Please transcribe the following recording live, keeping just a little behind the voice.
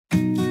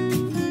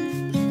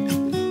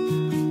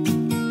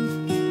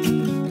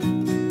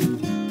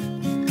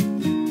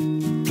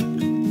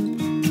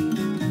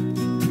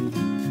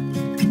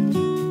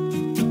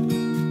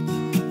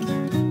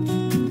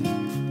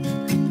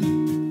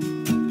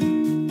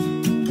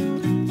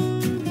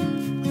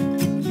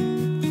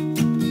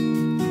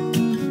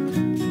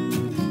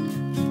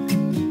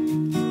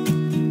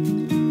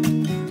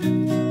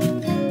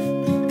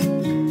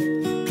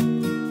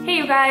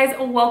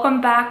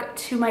welcome back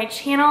to my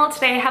channel.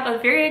 Today I have a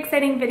very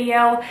exciting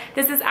video.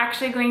 This is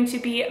actually going to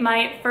be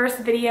my first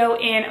video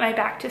in my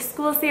back to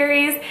school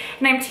series,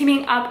 and I'm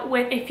teaming up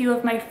with a few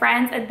of my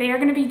friends and they are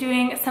going to be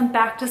doing some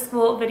back to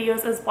school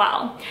videos as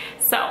well.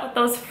 So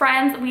those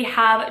friends, we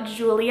have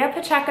Julia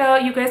Pacheco.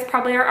 You guys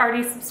probably are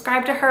already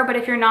subscribed to her, but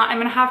if you're not, I'm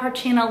going to have her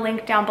channel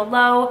linked down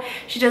below.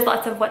 She does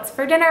lots of what's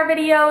for dinner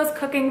videos,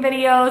 cooking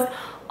videos,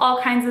 all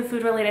kinds of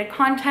food related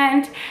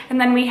content. And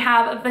then we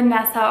have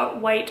Vanessa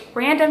White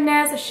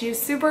Randomness.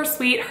 She's super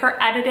sweet. Her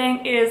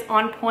editing is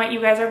on point. You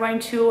guys are going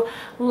to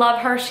love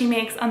her. She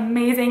makes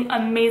amazing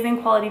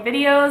quality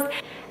videos.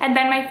 And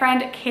then my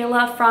friend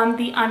Kayla from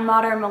the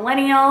Unmodern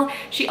Millennial.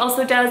 She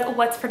also does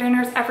what's for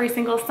dinners every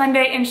single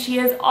Sunday, and she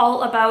is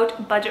all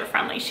about budget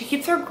friendly. She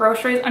keeps her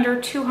groceries under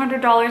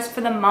 $200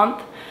 for the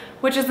month,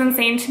 which is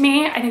insane to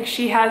me. I think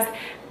she has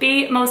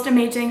the most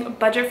amazing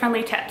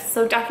budget-friendly tips.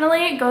 So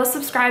definitely go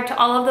subscribe to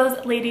all of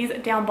those ladies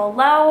down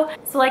below.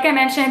 So like I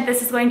mentioned,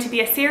 this is going to be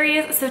a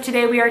series. So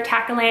today we are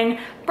tackling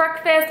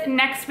breakfast,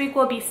 next week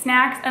will be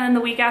snacks, and then the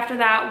week after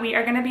that we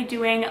are gonna be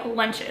doing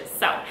lunches.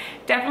 So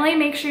definitely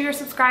make sure you're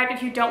subscribed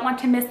if you don't want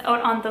to miss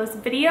out on those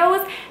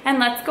videos. And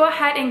let's go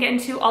ahead and get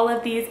into all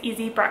of these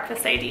easy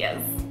breakfast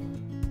ideas.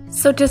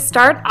 So to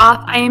start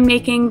off, I am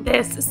making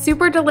this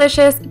super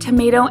delicious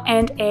tomato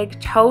and egg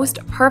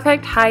toast,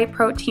 perfect high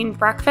protein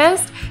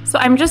breakfast. So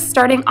I'm just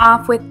starting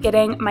off with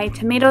getting my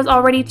tomatoes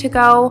all ready to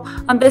go.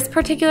 On this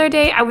particular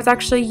day, I was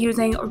actually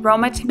using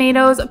Roma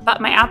tomatoes, but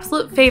my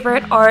absolute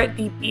favorite are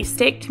the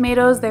beefsteak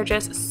tomatoes. They're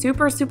just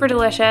super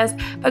delicious,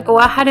 but go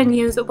ahead and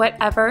use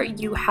whatever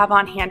you have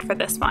on hand for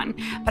this one.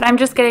 But I'm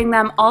just getting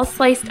them all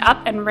sliced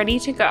up and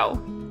ready to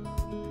go.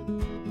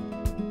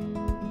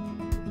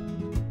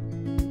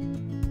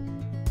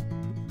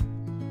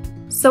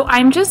 So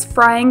I'm just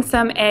frying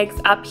some eggs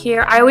up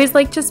here. I always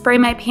like to spray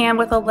my pan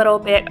with a little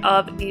bit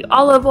of the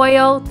olive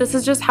oil. This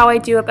is just how I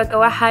do it, but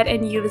go ahead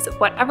and use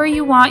whatever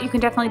you want. You can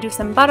definitely do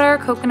some butter,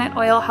 coconut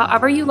oil,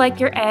 however you like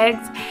your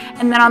eggs.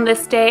 And then on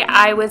this day,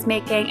 I was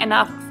making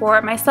enough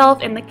for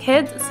myself and the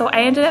kids, so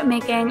I ended up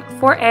making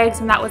 4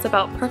 eggs, and that was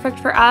about perfect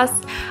for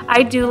us.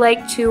 I do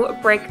like to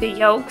break the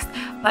yolks,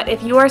 but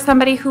if you are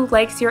somebody who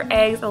likes your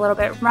eggs a little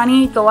bit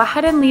runny, go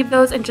ahead and leave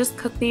those and just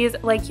cook these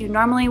like you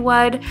normally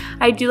would.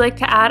 I do like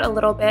to add a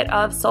little bit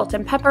of salt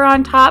and pepper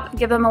on top,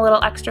 give them a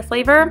little extra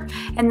flavor,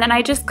 and then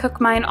I just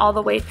cook mine all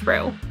the way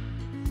through.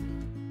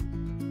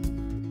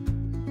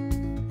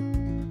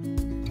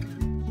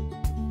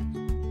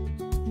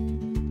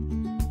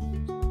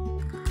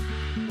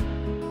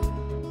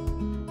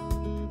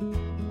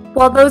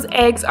 While those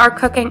eggs are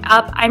cooking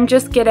up, I'm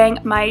just getting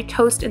my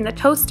toast in the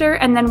toaster,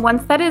 and then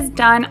once that is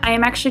done, I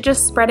am actually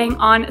just spreading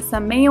on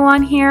some mayo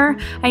on here.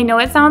 I know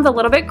it sounds a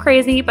little bit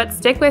crazy, but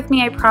stick with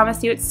me, I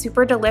promise you it's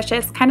super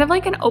delicious, kind of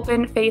like an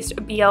open-faced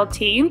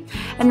BLT.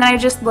 And then I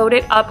just load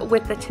it up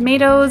with the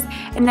tomatoes,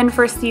 and then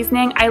for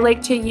seasoning, I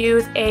like to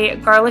use a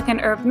garlic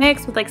and herb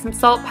mix with like some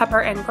salt,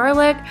 pepper, and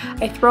garlic.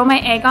 I throw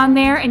my egg on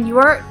there, and you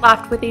are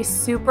left with a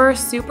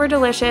super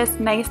delicious,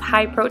 nice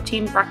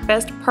high-protein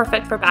breakfast,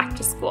 perfect for back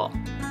to school.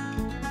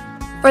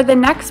 For the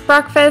next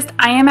breakfast,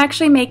 I am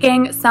actually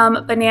making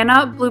some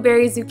banana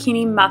blueberry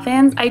zucchini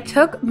muffins. I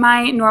took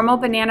my normal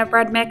banana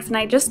bread mix and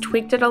I just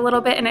tweaked it a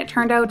little bit, and it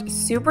turned out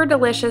super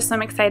delicious, so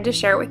I'm excited to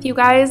share it with you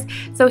guys.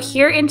 So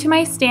here into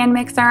my stand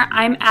mixer,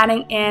 I'm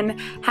adding in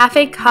half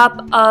a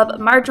cup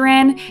of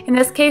margarine. In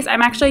this case,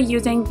 I'm actually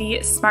using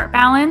the Smart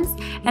Balance,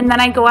 and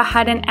then I go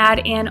ahead and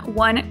add in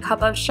 1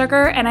 cup of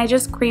sugar, and I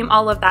just cream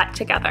all of that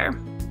together.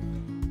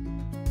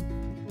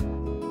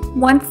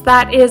 Once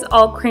that is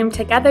all creamed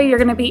together, you're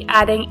going to be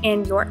adding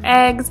in your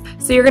eggs.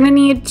 So you're going to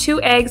need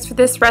 2 eggs for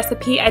this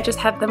recipe. I just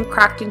have them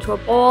cracked into a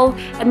bowl.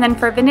 And then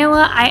for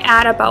vanilla, I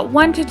add about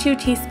 1 to 2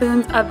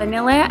 teaspoons of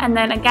vanilla, and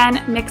then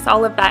again, mix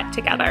all of that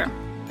together.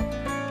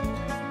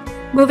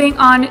 Moving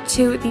on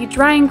to the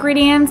dry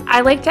ingredients,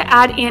 I like to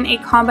add in a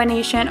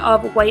combination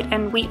of white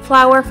and wheat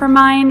flour for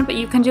mine, but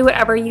you can do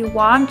whatever you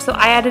want. So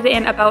I added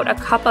in about a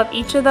cup of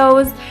each of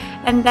those.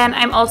 And then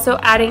I'm also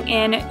adding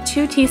in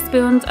 2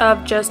 teaspoons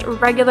of just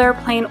regular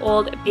plain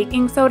old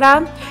baking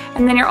soda.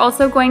 And then you're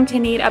also going to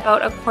need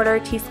about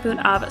 1/4 teaspoon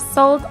of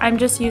salt. I'm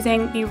just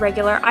using the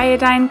regular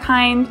iodine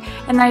kind.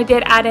 And then I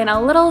did add in a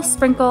little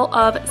sprinkle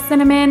of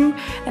cinnamon.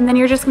 And then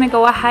you're just going to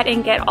go ahead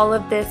and get all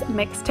of this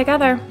mixed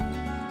together.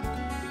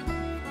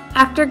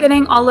 After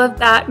getting all of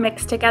that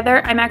mixed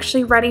together, I'm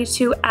actually ready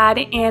to add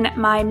in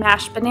my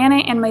mashed banana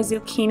and my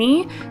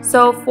zucchini.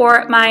 So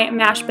for my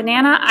mashed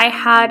banana, I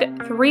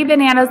had 3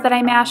 bananas that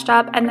I mashed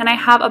up, and then I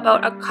have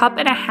about 1.5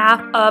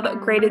 cups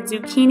of grated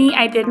zucchini.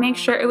 I did make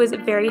sure it was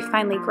very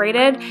finely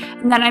grated,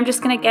 and then I'm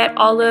just going to get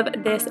all of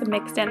this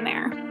mixed in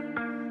there.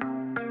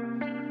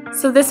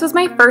 So this was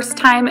my first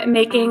time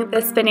making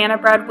this banana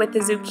bread with the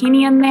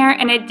zucchini in there,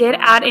 and it did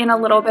add in a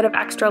little bit of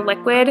extra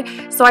liquid.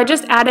 So I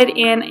just added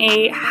in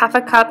a half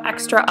a cup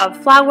extra of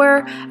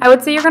flour. I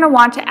would say you're going to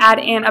want to add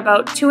in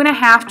about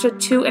 2.5 to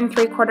 2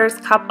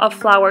 3/4 cup of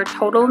flour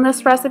total in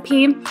this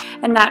recipe,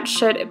 and that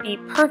should be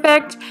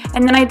perfect.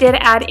 And then I did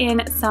add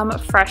in some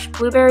fresh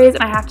blueberries,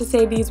 and I have to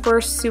say these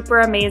were super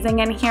amazing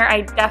in here.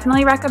 I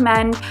definitely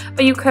recommend,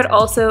 but you could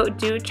also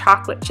do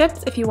chocolate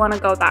chips if you want to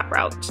go that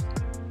route.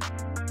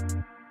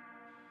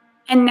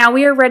 And now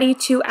we are ready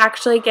to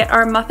actually get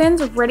our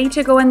muffins ready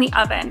to go in the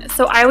oven.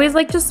 So I always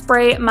like to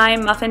spray my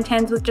muffin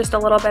tins with just a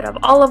little bit of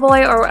olive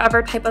oil or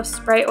whatever type of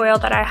spray oil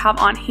that I have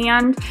on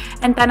hand.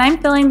 And then I'm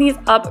filling these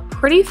up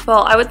pretty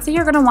full. I would say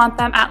you're gonna want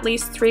them at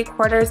least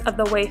 3/4 of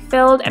the way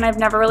filled, and I've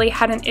never really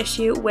had an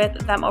issue with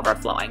them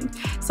overflowing.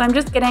 So I'm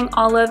just getting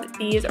all of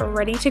these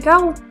ready to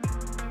go.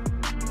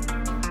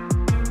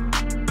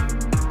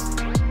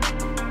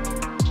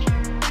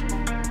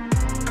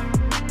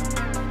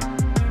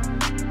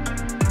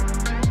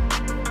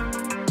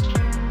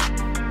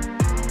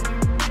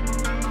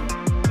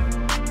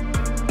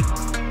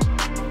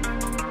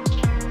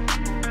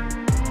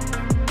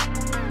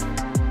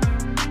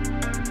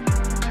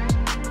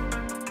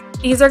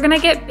 These are going to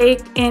get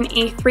baked in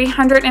a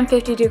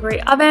 350-degree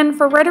oven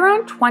for right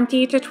around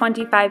 20 to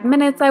 25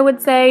 minutes, I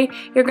would say.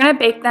 You're going to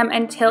bake them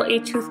until a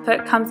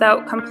toothpick comes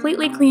out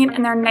completely clean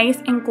and they're nice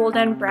and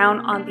golden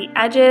brown on the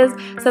edges.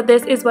 So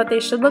this is what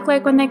they should look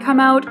like when they come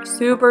out.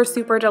 Super,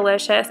 super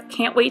delicious.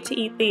 Can't wait to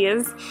eat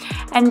these.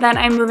 And then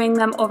I'm moving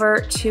them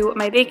over to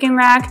my baking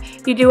rack.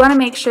 You do want to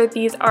make sure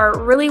these are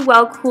really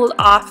well cooled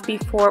off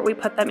before we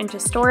put them into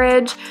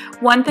storage.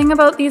 One thing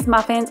about these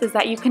muffins is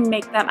that you can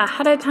make them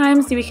ahead of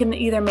time, so you can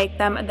either make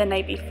them the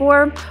night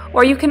before,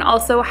 or you can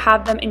also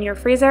have them in your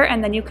freezer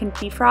and then you can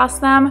defrost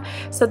them.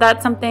 So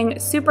that's something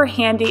super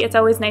handy. It's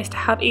always nice to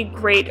have a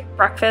great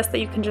breakfast that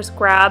you can just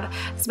grab,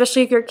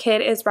 especially if your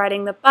kid is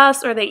riding the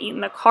bus or they eat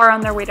in the car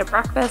on their way to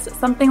breakfast,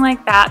 something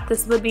like that.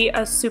 This would be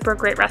a super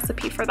great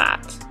recipe for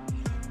that.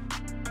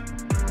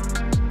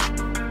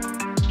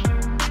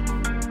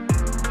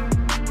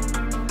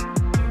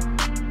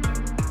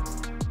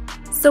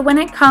 So when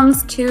it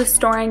comes to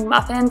storing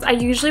muffins, I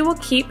usually will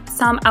keep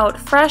some out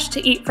fresh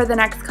to eat for the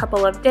next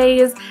couple of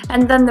days,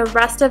 and then the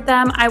rest of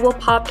them I will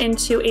pop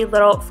into a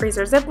little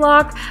freezer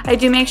Ziploc. I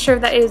do make sure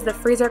that it is the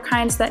freezer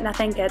kind so that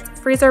nothing gets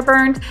freezer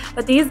burned,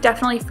 but these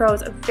definitely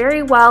froze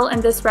very well,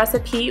 and this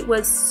recipe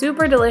was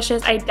super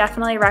delicious. I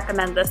definitely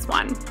recommend this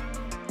one.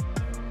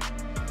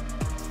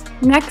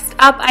 Next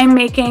up, I'm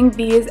making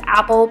these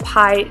apple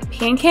pie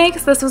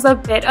pancakes. This was a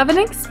bit of an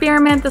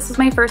experiment. This was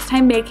my first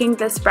time making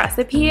this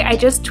recipe. I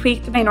just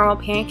tweaked my normal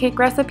pancake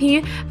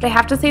recipe, but I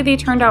have to say they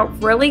turned out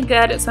really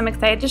good, so I'm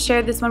excited to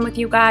share this one with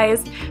you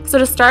guys. So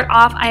to start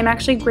off, I'm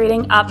actually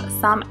grating up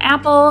some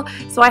apple.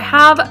 So I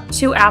have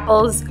 2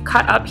 apples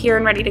cut up here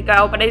and ready to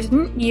go, but I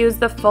didn't use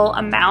the full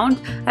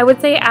amount. I would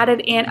say I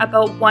added in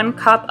about 1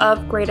 cup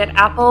of grated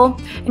apple,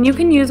 and you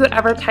can use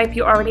whatever type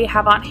you already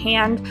have on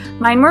hand.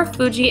 Mine were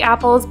Fuji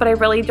apples, but I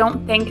really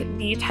don't think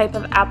the type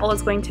of apple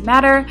is going to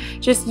matter.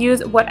 Just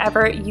use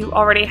whatever you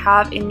already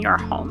have in your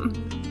home.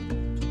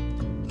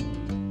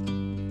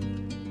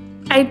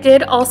 I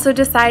did also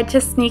decide to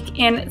sneak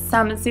in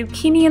some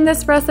zucchini in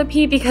this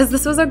recipe because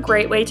this was a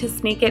great way to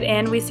sneak it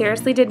in. We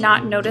seriously did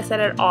not notice it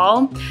at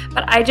all,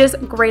 but I just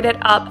grated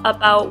up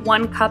about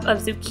 1 cup of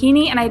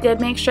zucchini, and I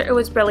did make sure it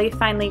was really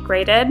finely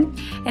grated.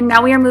 And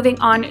now we are moving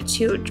on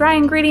to dry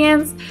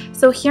ingredients.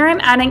 So here I'm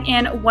adding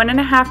in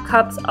 1.5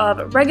 cups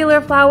of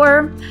regular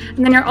flour,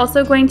 and then you're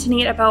also going to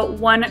need about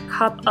 1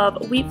 cup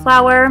of wheat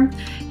flour.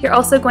 You're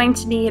also going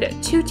to need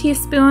 2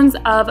 teaspoons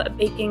of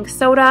baking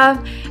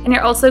soda, and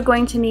you're also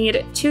going to need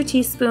 2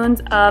 teaspoons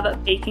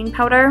of baking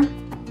powder.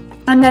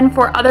 And then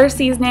for other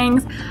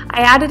seasonings,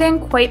 I added in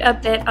quite a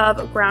bit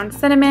of ground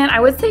cinnamon.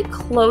 I would say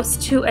close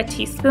to a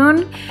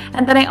teaspoon.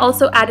 And then I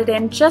also added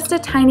in just a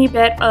tiny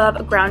bit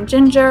of ground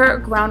ginger,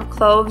 ground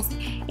cloves,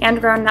 and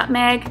ground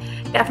nutmeg.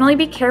 Definitely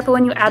be careful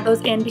when you add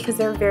those in because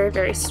they're very,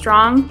 very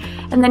strong.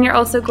 And then you're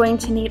also going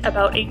to need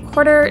about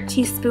 1/4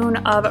 teaspoon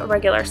of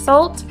regular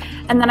salt.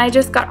 And then I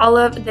just got all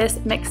of this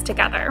mixed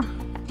together.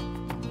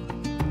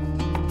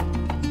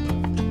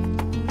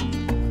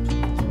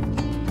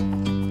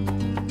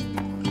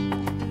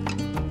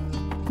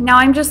 Now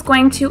I'm just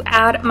going to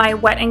add my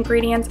wet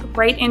ingredients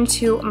right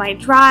into my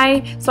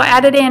dry. So I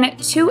added in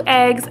 2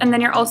 eggs, and then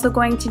you're also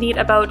going to need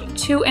about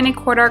 2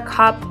 1/4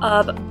 cup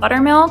of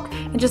buttermilk,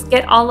 and just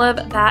get all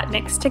of that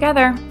mixed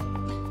together.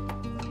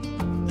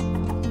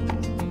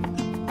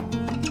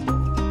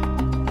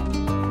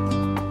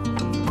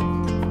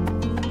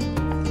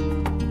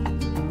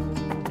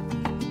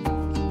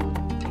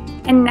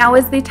 And now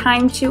is the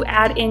time to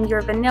add in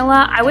your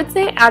vanilla. I would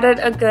say added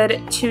a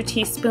good 2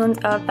 teaspoons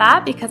of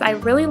that because I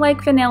really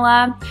like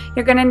vanilla.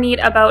 You're gonna need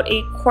about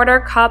 1/4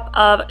 cup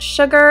of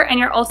sugar, and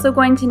you're also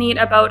going to need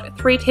about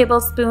 3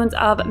 tablespoons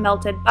of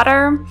melted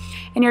butter.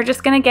 And you're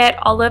just gonna get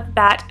all of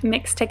that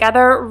mixed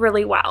together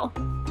really well.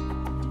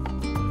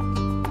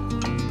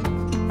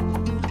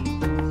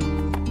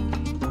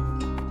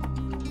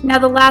 Now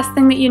the last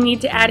thing that you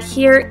need to add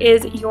here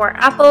is your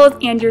apples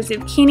and your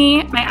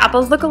zucchini. My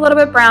apples look a little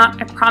bit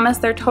brown. I promise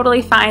they're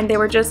totally fine. They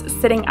were just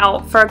sitting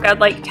out for a good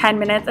like 10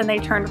 minutes and they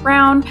turned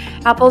brown.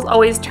 Apples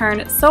always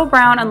turn so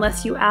brown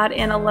unless you add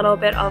in a little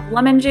bit of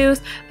lemon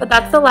juice, but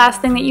that's the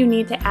last thing that you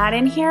need to add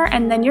in here,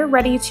 and then you're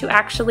ready to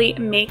actually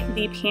make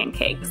the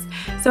pancakes.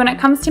 So when it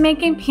comes to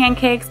making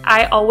pancakes,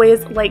 I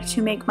always like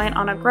to make mine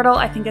on a griddle.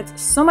 I think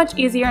it's so much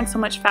easier and so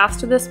much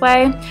faster this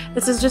way.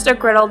 This is just a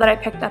griddle that I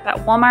picked up at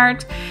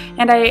Walmart,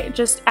 and I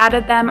just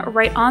added them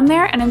right on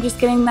there, and I'm just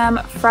getting them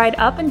fried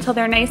up until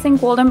they're nice and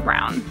golden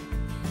brown.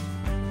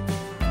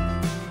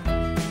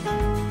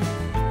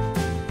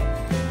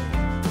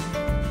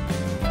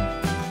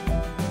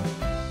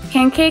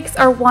 Pancakes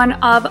are one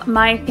of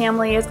my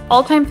family's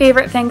all-time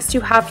favorite things to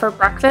have for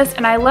breakfast,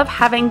 and I love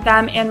having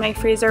them in my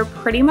freezer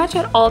pretty much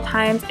at all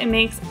times. It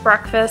makes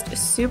breakfast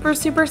super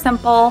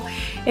simple.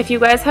 If you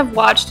guys have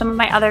watched some of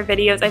my other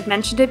videos, I've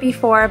mentioned it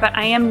before, but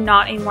I am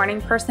not a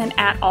morning person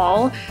at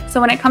all. So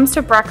when it comes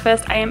to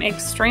breakfast, I am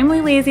extremely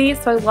lazy,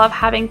 so I love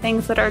having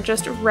things that are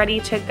just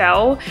ready to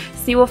go.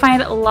 So you will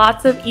find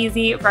lots of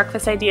easy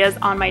breakfast ideas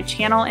on my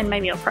channel and my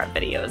meal prep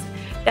videos.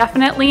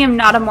 Definitely am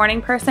not a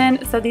morning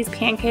person, so these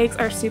pancakes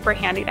are super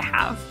handy to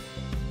have.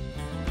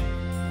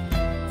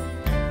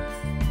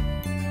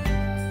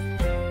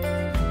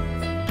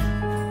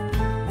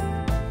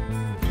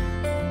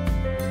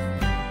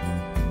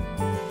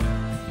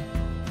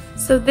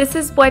 So this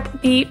is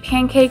what the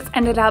pancakes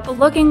ended up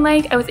looking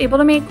like. I was able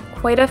to make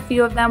quite a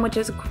few of them, which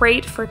is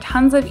great for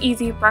tons of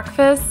easy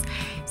breakfasts.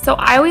 So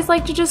I always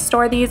like to just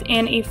store these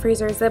in a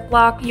freezer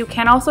Ziploc. You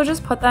can also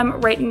just put them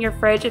right in your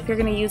fridge if you're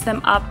going to use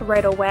them up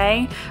right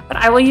away. But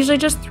I will usually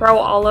just throw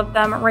all of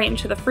them right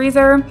into the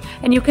freezer,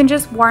 and you can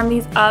just warm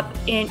these up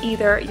in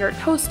either your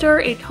toaster,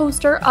 a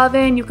toaster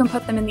oven. You can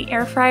put them in the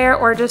air fryer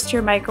or just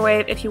your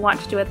microwave if you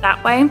want to do it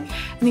that way. And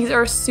these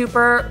are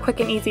super quick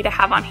and easy to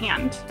have on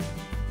hand.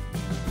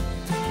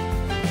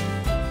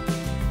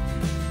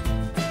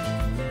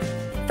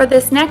 For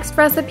this next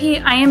recipe,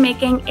 I am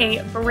making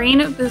a brain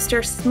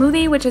booster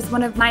smoothie, which is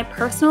one of my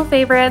personal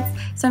favorites.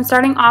 So I'm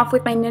starting off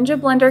with my Ninja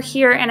blender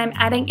here, and I'm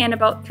adding in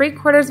about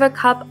 3/4 of a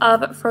cup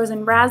of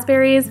frozen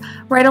raspberries,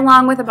 right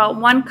along with about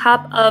 1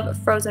 cup of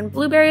frozen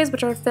blueberries,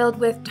 which are filled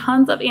with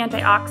tons of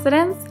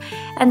antioxidants.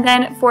 And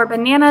then for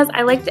bananas,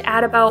 I like to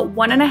add about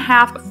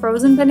 1.5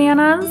 frozen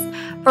bananas.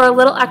 For a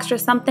little extra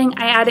something,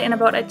 I add in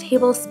about a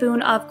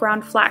tablespoon of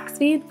ground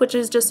flaxseed, which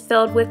is just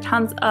filled with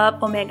tons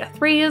of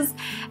omega-3s.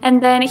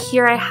 And then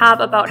here I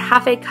have about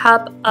 1/2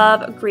 cup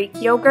of Greek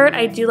yogurt.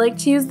 I do like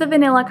to use the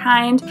vanilla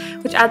kind,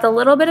 which adds a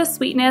little bit of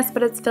sweetness,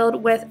 but it's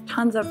filled with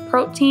tons of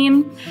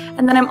protein.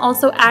 And then I'm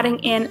also adding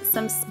in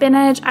some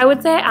spinach. I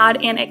would say I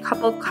add in a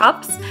couple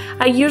cups.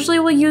 I usually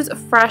will use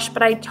fresh,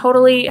 but I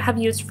totally have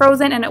used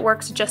frozen and it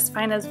works just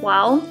fine as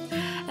well.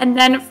 And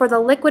then for the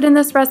liquid in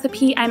this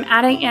recipe, I'm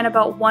adding in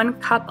about 1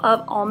 cup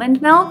of almond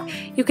milk.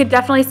 You could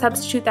definitely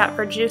substitute that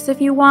for juice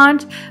if you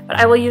want, but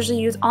I will usually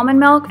use almond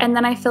milk, and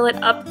then I fill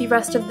it up the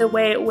rest of the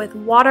way with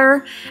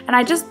water, and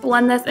I just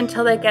blend this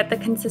until I get the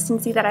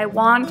consistency that I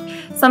want.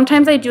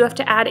 Sometimes I do have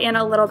to add in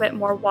a little bit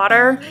more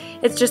water.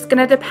 It's just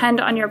gonna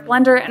depend on your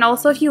blender, and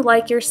also if you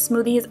like your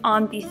smoothies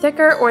on the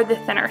thicker or the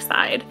thinner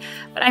side.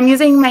 But I'm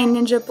using my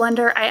Ninja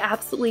blender. I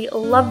absolutely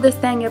love this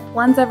thing. It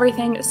blends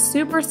everything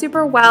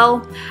super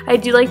well. I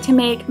do like to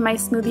make my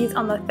smoothies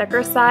on the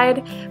thicker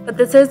side, but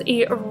this is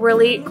a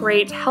really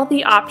great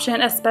healthy option,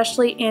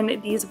 especially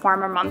in these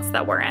warmer months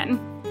that we're in.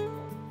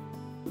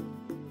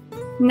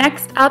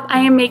 Next up, I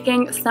am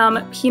making some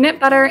peanut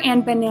butter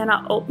and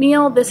banana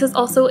oatmeal. This is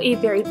also a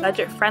very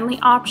budget-friendly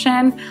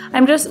option.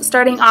 I'm just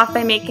starting off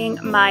by making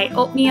my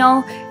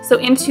oatmeal. So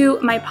into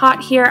my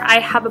pot here, I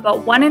have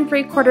about 1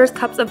 3/4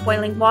 cups of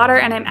boiling water,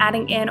 and I'm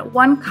adding in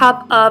 1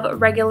 cup of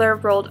regular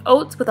rolled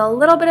oats with a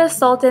little bit of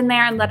salt in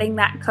there and letting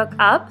that cook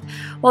up.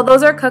 While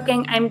those are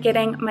cooking, I'm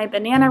getting my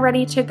banana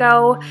ready to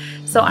go.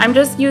 So I'm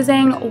just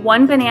using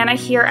 1 banana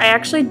here. I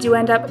actually do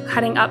end up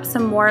cutting up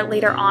some more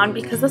later on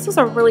because this was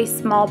a really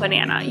small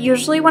banana.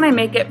 Usually when I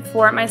make it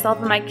for myself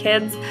and my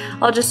kids,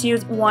 I'll just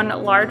use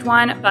 1 large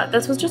one, but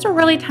this was just a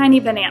really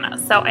tiny banana,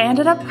 so I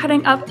ended up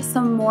cutting up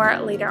some more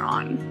later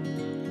on.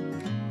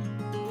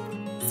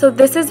 So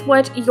this is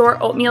what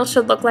your oatmeal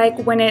should look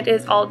like when it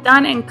is all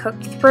done and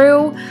cooked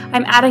through.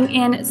 I'm adding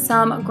in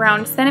some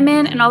ground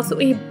cinnamon and also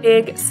a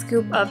big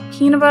scoop of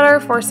peanut butter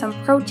for some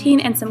protein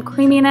and some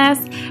creaminess.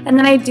 And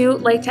then I do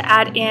like to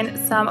add in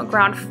some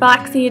ground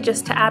flaxseed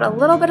just to add a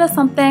little bit of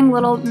something, a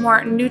little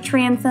more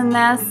nutrients in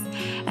this.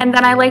 And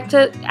then I like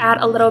to add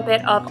a little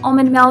bit of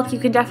almond milk. You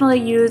can definitely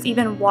use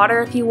even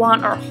water if you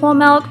want, or whole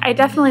milk. I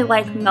definitely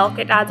like milk.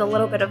 It adds a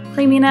little bit of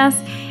creaminess,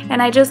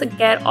 and I just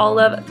get all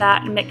of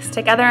that mixed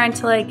together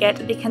until I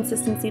get the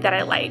consistency that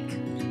I like.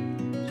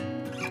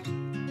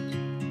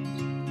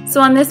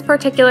 So on this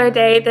particular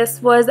day,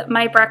 this was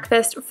my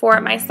breakfast for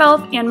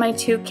myself and my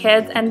 2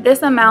 kids, and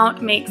this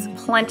amount makes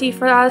plenty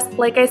for us.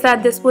 Like I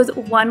said, this was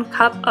 1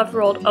 cup of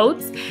rolled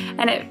oats,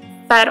 and it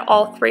fed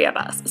all 3 of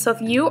us. So if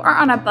you are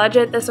on a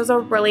budget, this is a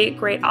really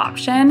great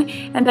option.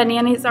 And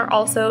bananas are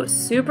also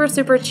super,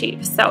 super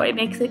cheap, so it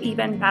makes it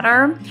even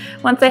better.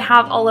 Once I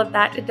have all of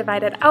that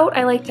divided out,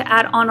 I like to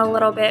add on a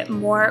little bit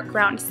more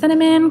ground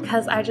cinnamon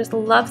because I just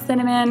love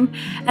cinnamon.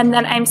 And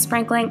then I'm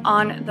sprinkling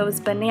on those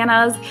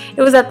bananas.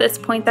 It was at this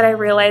point that I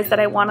realized that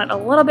I wanted a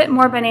little bit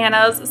more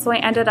bananas, so I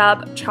ended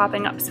up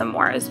chopping up some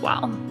more as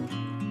well.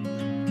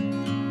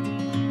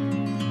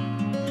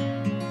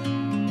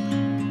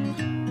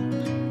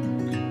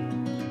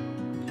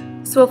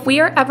 So if we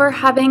are ever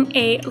having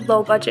a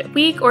low budget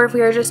week, or if we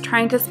are just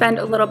trying to spend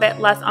a little bit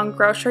less on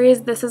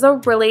groceries, this is a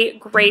really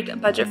great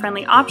budget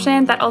friendly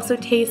option that also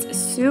tastes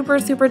super,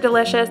 super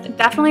delicious.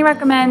 Definitely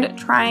recommend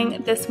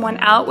trying this one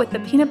out with the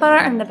peanut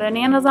butter and the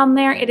bananas on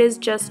there. It is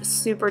just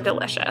super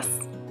delicious.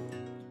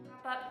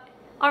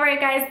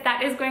 Alright guys,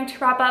 that is going to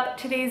wrap up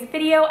today's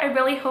video. I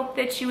really hope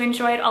that you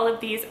enjoyed all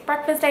of these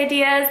breakfast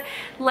ideas.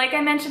 Like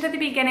I mentioned at the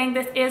beginning,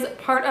 this is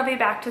part of a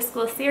back to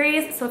school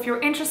series, so if you're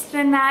interested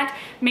in that,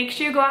 make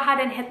sure you go ahead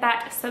and hit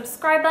that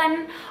subscribe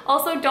button.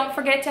 Also, don't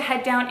forget to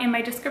head down in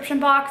my description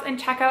box and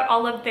check out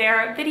all of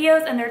their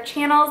videos and their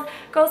channels.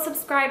 Go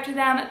subscribe to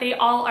them. They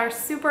all are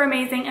super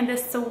amazing and the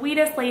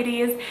sweetest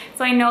ladies,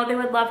 so I know they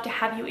would love to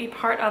have you a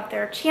part of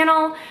their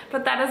channel.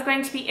 But that is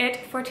going to be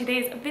it for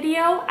today's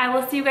video. I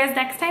will see you guys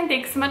next time.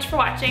 Thanks so much for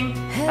watching. Bye.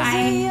 As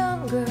a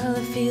young girl,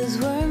 the fields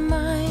were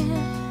mine.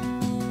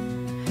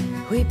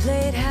 We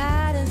played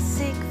hide and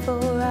seek for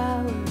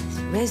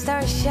hours, raised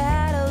our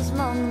shadows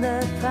among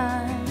the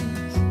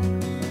pines.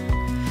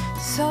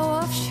 So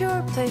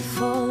offshore,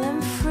 playful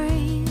and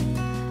free,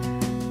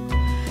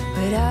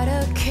 without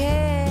a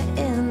care.